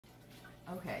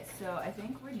Okay, so I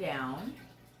think we're down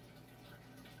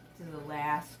to the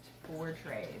last 4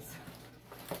 trays.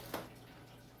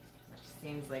 Which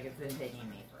seems like it's been taking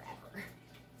me forever.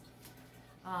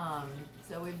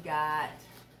 So we've got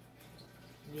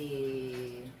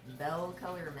the Bell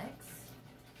Color Mix,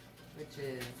 which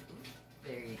is,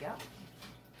 there you go.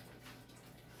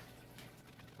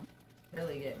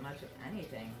 Really get much of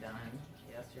anything done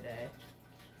yesterday.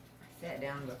 I sat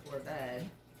down before bed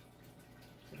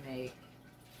to make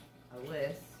a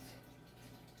list.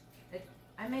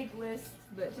 I make lists,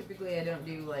 but typically I don't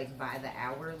do like by the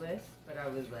hour list, but I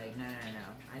was like, no,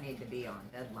 I need to be on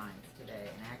deadlines today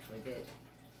and actually get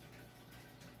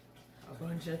a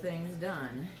bunch of things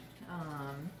done.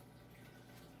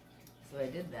 So I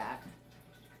did that,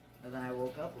 but then I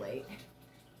woke up late.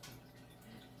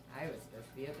 I was supposed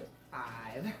to be up at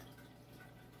 5,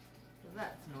 because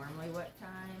that's normally what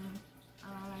time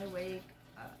I wake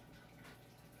up.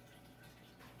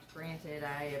 Granted,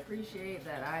 I appreciate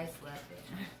that I slept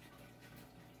in.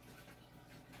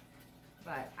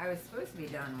 But I was supposed to be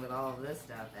done with all of this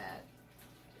stuff at...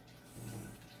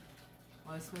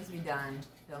 I was supposed to be done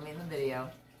filming the video,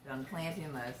 done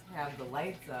planting this, have the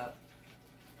lights up,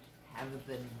 have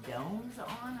the domes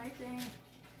on, I think,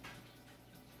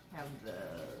 have the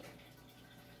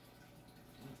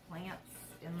plants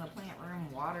in the plant room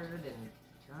watered and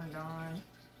turned on.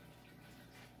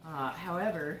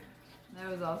 However, that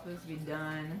was all supposed to be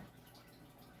done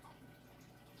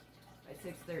by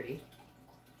 6:30,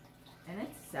 and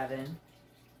it's 7,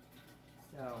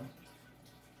 so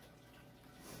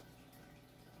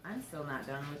I'm still not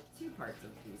done with 2 parts of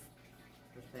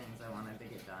the things I wanted to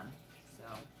get done. So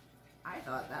I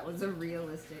thought that was a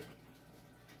realistic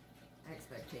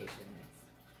expectation.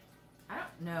 I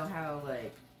don't know how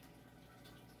like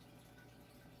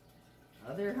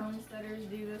other homesteaders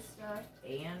do this stuff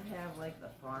and have like the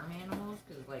farm animals,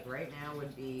 because like right now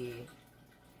would be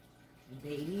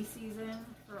baby season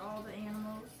for all the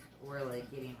animals, or like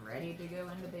getting ready to go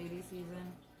into baby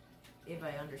season, if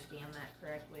I understand that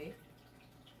correctly,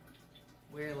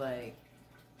 where like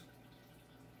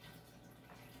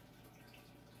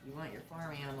you want your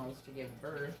farm animals to give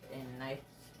birth in nice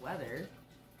weather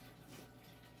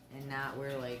and not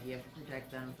where like you have to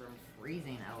protect them from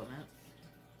freezing elements.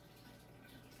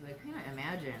 So I can't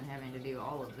imagine having to do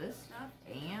all of this stuff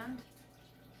and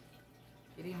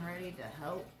getting ready to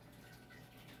help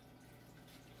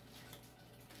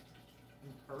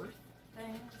birth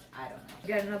things. I don't know.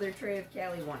 Got another tray of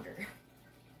Cali Wonder.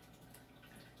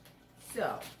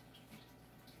 So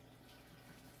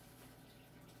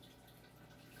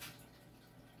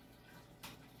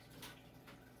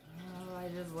oh, I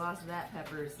just lost that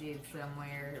pepper seed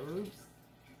somewhere. Oops.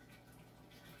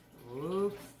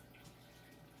 Oops.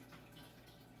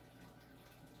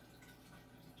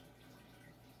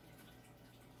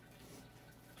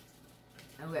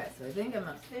 Okay, so I think I'm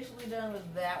officially done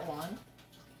with that one.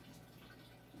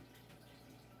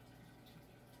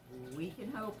 We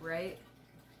can hope, right?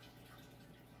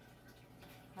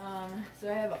 So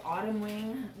I have autumn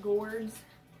wing gourds,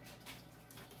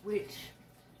 which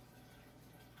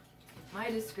my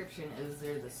description is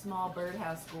they're the small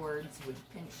birdhouse gourds with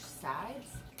pinched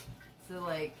sides. So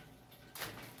like,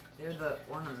 they're the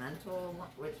ornamental one,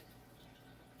 which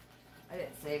I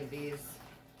didn't save these,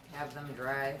 have them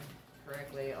dry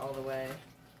correctly all the way.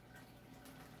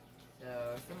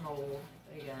 So some mold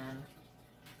again.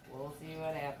 We'll see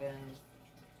what happens.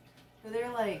 So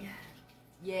they're like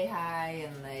yay high,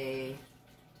 and they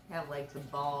have like the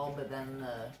bulb, but then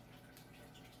the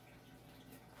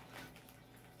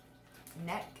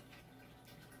neck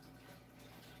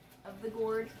of the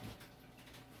gourd,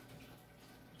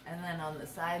 and then on the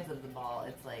sides of the ball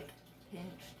it's like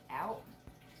pinched out.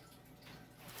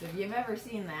 So if you've ever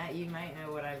seen that, you might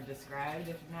know what I've described.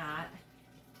 If not,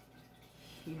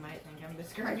 you might think I'm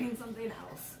describing something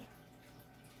else.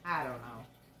 I don't know.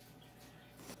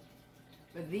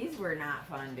 But these were not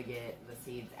fun to get the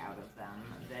seeds out of them.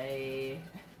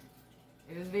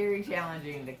 It was very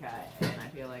challenging to cut, and I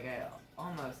feel like I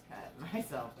almost cut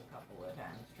myself a couple of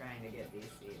times trying to get these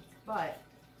seeds. But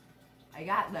I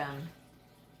got them,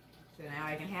 so now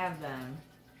I can have them,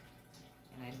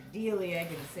 and ideally I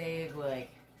can save like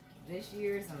this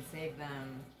year's and save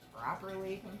them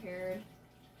properly compared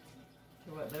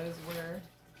to what those were.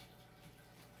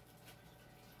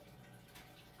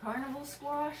 Carnival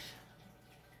squash?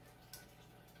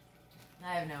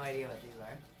 I have no idea what these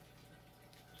are.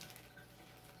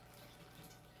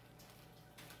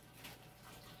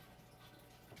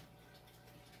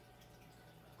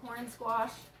 Corn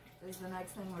squash is the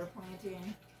next thing we're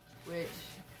planting, which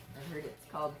I've heard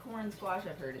it's called corn squash.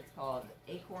 I've heard it's called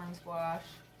acorn squash.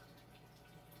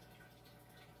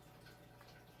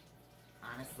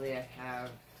 Honestly, I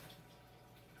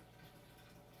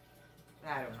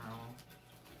don't know,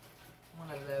 one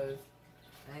of those.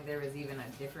 I think there was even a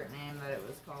different name that it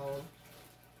was called.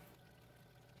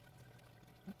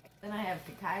 Then I have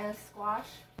cacao squash,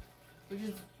 which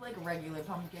is like a regular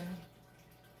pumpkin.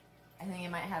 I think it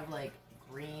might have like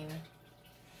green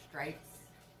stripes,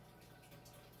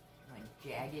 like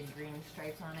jagged green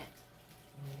stripes on it.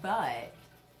 But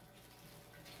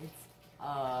it's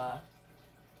a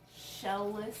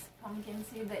shellless pumpkin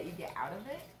seed that you get out of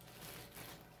it.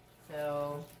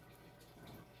 So,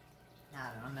 I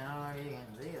don't know if you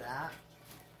can see that.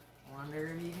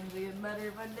 Wonder if you can see it better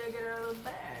if I dig it out of the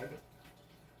bag.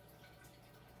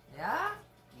 Yeah?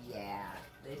 Yeah.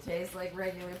 They taste like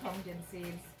regular pumpkin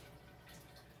seeds.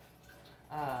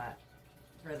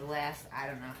 For the last, I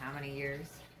don't know how many years,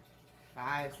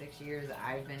 5, 6 years,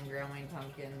 I've been growing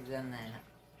pumpkins and then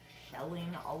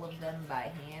shelling all of them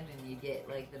by hand, and you get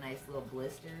like the nice little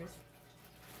blisters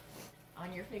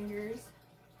on your fingers.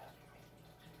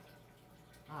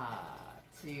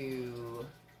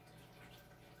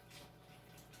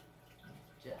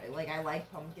 I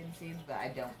like pumpkin seeds, but I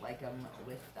don't like them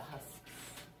with the husks,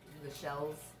 the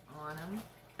shells on them.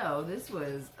 So this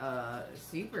was a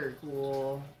super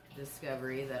cool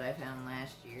discovery that I found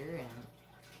last year, and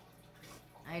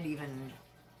I'd even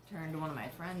turned one of my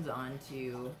friends on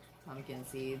to pumpkin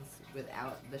seeds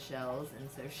without the shells, and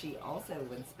so she also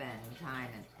would spend time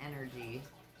and energy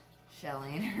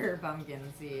shelling her pumpkin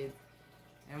seeds.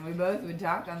 And we both would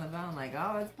talk on the phone like,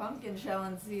 oh, it's pumpkin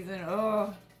shelling season.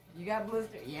 Oh, you got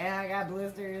blisters? Yeah, I got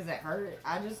blisters. It hurt.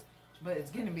 But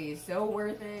it's going to be so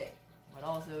worth it. But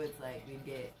also it's like we'd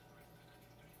get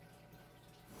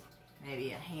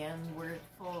maybe a hand worth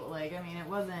full. Like, I mean, it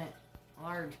wasn't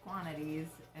large quantities.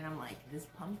 And I'm like, this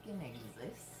pumpkin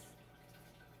exists?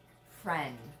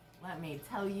 Friend, let me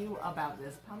tell you about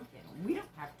this pumpkin. We don't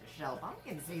have to shell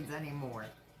pumpkin seeds anymore.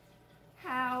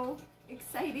 How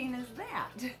exciting is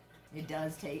that? It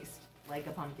does taste like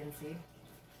a pumpkin seed.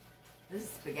 This is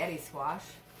spaghetti squash,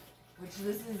 which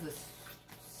this is a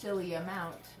silly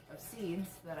amount of seeds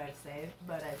that I've saved,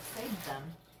 but I've saved them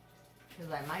because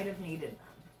I might have needed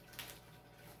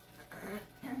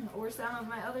them. Or some of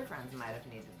my other friends might have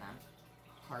needed them.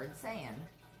 Hard saying.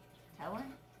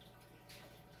 Telling?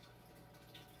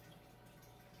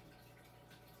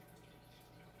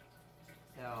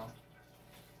 So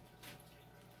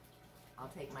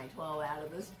I'll take my 12 out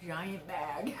of this giant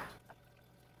bag.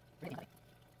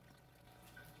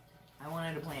 I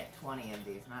wanted to plant 20 of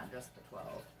these, not just the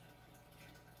 12.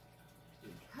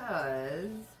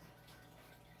 Because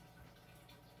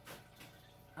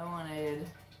I wanted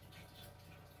to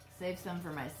save some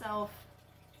for myself,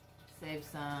 save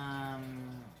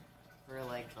some for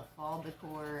like the fall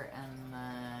decor, and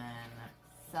then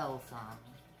sell some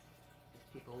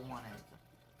if people wanted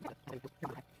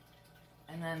some.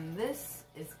 And then this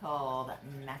is called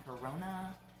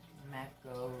macarona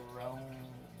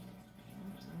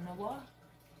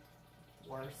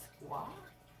or squash.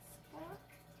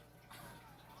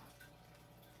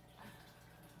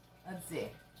 Let's see.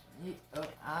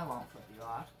 I won't flip you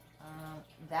off.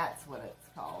 That's what it's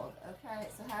called. Okay,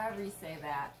 so however you say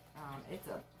that, it's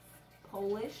a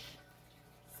Polish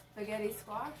spaghetti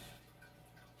squash.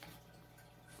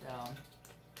 So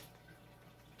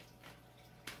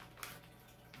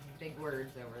big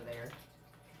words over there.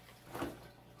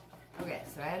 Okay,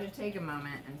 so I had to take a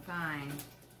moment and find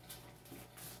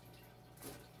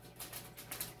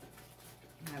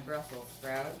my Brussels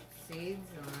sprout seeds,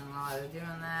 and then while I was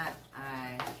doing that,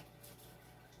 I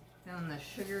found the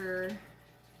sugar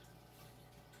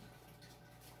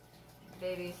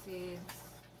baby seeds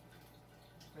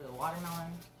for the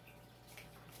watermelon.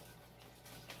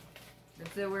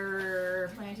 But so we're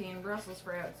planting Brussels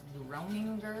sprouts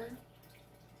Groninger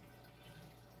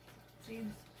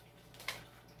seeds.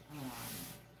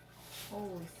 Holy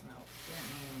smokes, didn't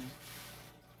mean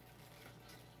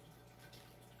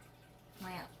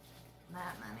plant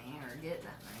that many or get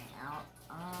that many out.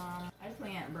 I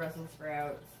plant Brussels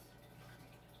sprouts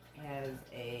as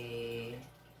a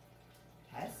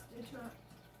pest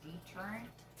deterrent.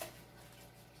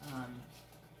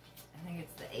 I think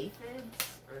it's the aphids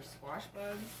or squash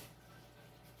bugs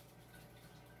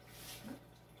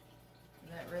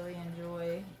that really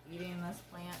enjoy eating this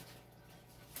plant.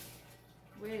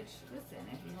 Which, listen,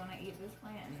 if you want to eat this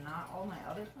plant and not all my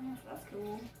other plants, that's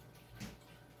cool.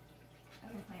 I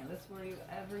can plant this for you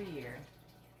every year.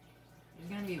 There's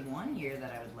going to be one year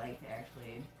that I would like to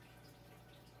actually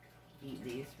eat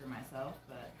these for myself,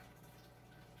 but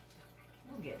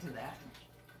We'll get to that.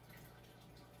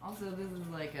 Also, this is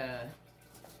like a...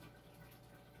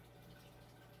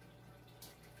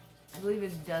 I believe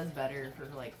it does better for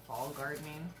like fall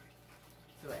gardening.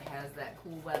 So it has that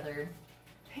cool weather.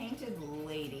 Painted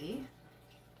Lady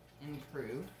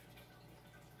Improve.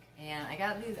 And I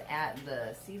got these at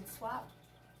the seed swap.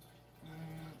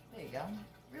 There you go.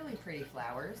 Really pretty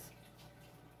flowers.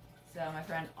 So my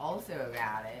friend also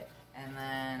got it. And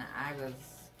then I was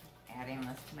adding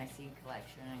this to my seed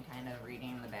collection and kind of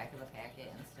reading the back of the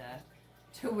packet and stuff.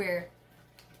 To where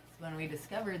when we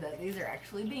discovered that these are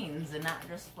actually beans and not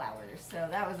just flowers. So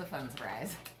that was a fun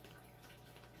surprise.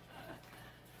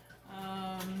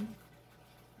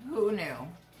 Who knew?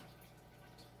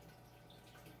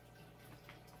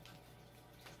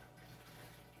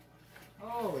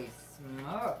 Holy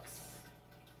smokes.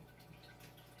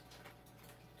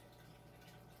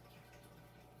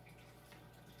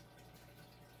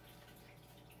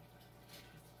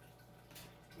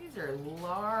 These are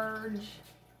large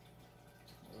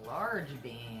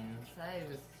beans. I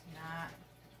was not...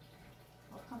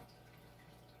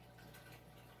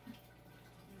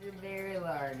 They're very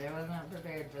large. I wasn't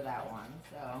prepared for that one,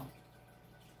 so...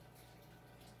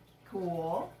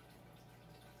 Cool.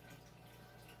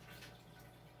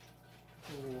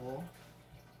 Cool.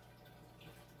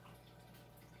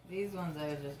 These ones I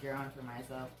was just growing for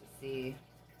myself to see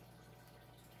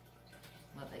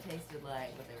what they tasted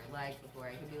like, what they were like, before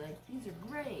I could be like, these are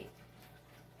great.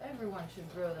 Everyone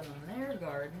should grow them in their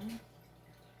garden.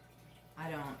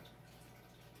 I'm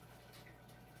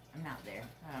not there.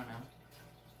 I don't know.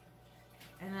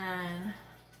 And then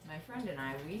my friend and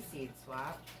I, we seed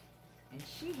swapped, and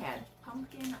she had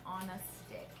pumpkin on a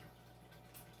stick.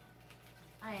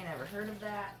 I ain't ever heard of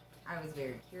that. I was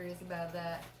very curious about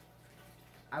that.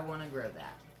 I want to grow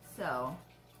that. So,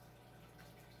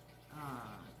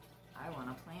 I want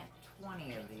to plant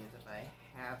 20 of these if I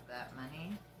have that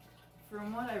many.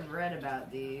 From what I've read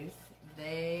about these,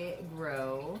 they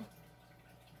grow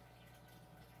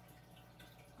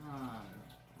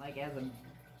like as a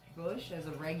bush, as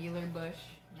a regular bush,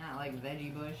 not like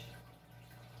veggie bush.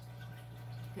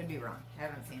 Could be wrong.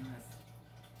 Haven't seen this.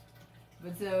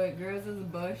 But so it grows as a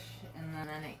bush, and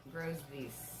then it grows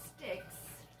these sticks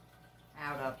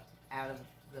out of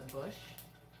the bush,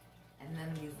 and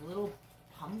then these little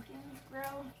pumpkins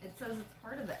grow. It says it's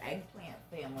part of the eggplant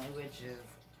family, which is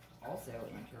also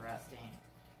interesting.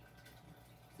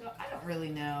 So I don't really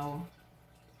know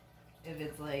if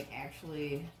it's like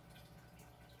actually...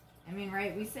 I mean,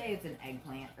 right, we say it's an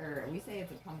eggplant, or we say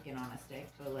it's a pumpkin on a stick,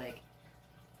 but like,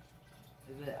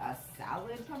 is it a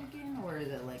solid pumpkin, or is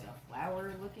it like a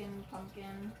flower-looking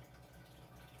pumpkin?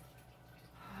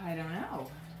 I don't know,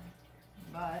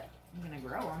 but I'm gonna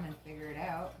grow them and figure it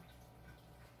out,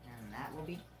 and that will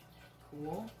be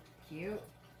cool, cute.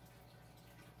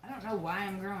 I don't know why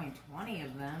I'm growing 20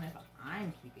 of them if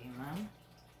I'm keeping them.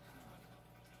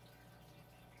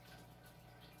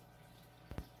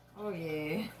 Oh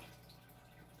yeah.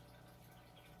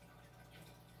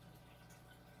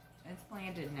 It's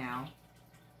planted now.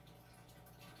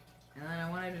 And then I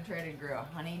wanted to try to grow a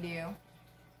honeydew.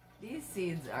 These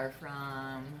seeds are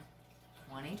from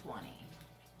 2020.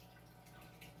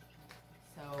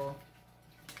 So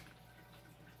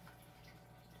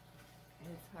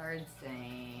it's hard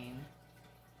saying.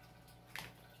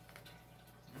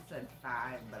 I said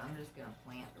 5, but I'm just gonna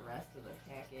plant the rest of the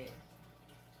packet.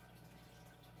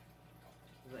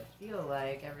 Because I feel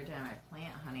like every time I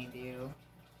plant honeydew,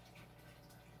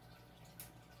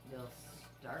 they'll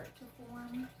start to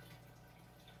form,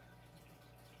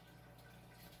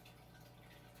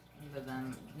 but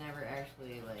then never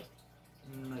actually like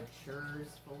matures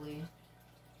fully.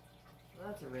 So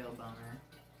that's a real bummer.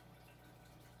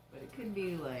 But it could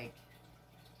be like,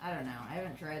 I don't know, I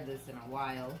haven't tried this in a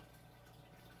while.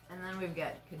 And then we've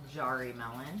got Kajari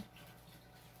melon,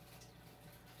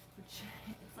 which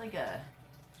it's like a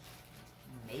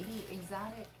maybe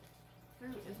exotic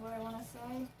fruit is what I want to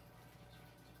say.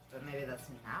 But maybe that's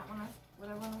not what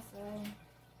I want to say.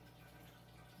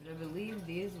 But I believe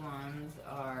these ones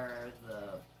are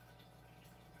the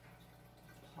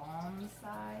palm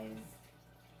size.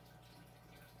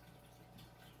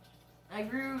 I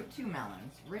grew 2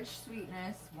 melons. Rich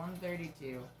Sweetness,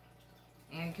 132,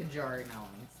 and Kajari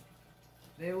melons.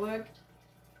 They look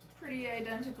pretty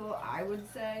identical, I would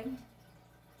say.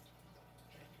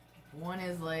 One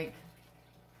is like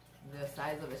the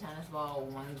size of a tennis ball,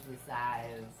 one's the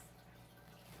size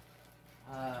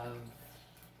of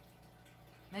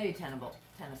maybe tennis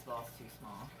ball's too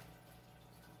small.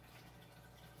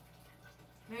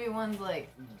 Maybe one's like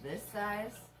this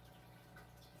size,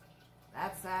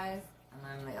 that size, and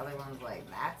then the other one's like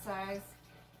that size.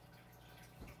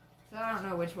 So I don't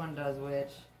know which one does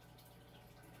which.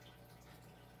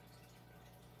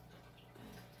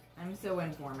 I'm so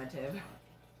informative,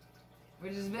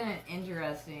 which has been an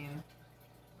interesting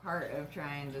part of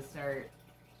trying to start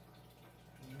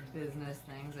business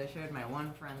things. I showed my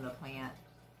one friend the plant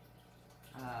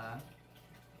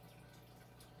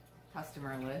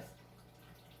customer list,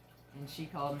 and she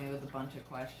called me with a bunch of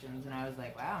questions, and I was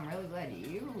like, wow, I'm really glad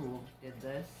you did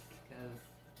this, because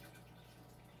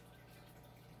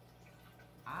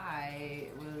I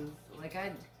was like,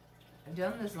 I've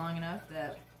done this long enough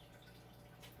that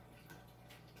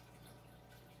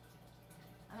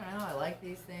I don't know, I like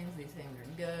these things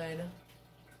are good.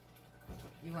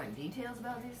 You want details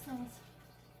about these things?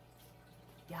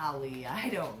 Golly, I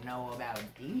don't know about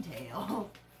detail.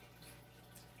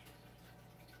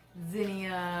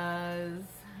 Zinnias.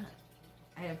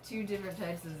 I have two different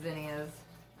types of zinnias.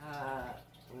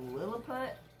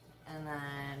 Lilliput and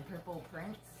then purple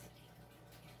prince.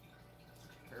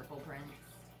 Purple prince.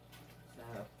 So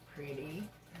pretty.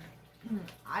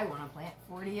 I want to plant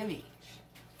 40 of each.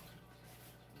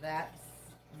 That's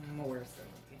more silly.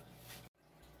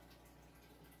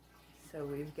 So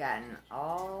we've gotten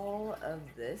all of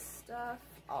this stuff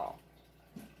all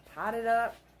potted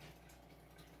up,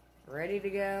 ready to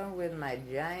go with my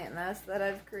giant mess that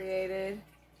I've created.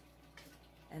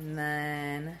 And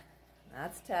then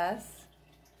that's Tess.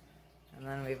 And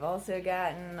then we've also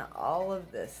gotten all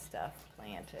of this stuff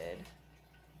planted.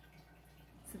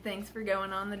 So thanks for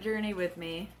going on the journey with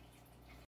me.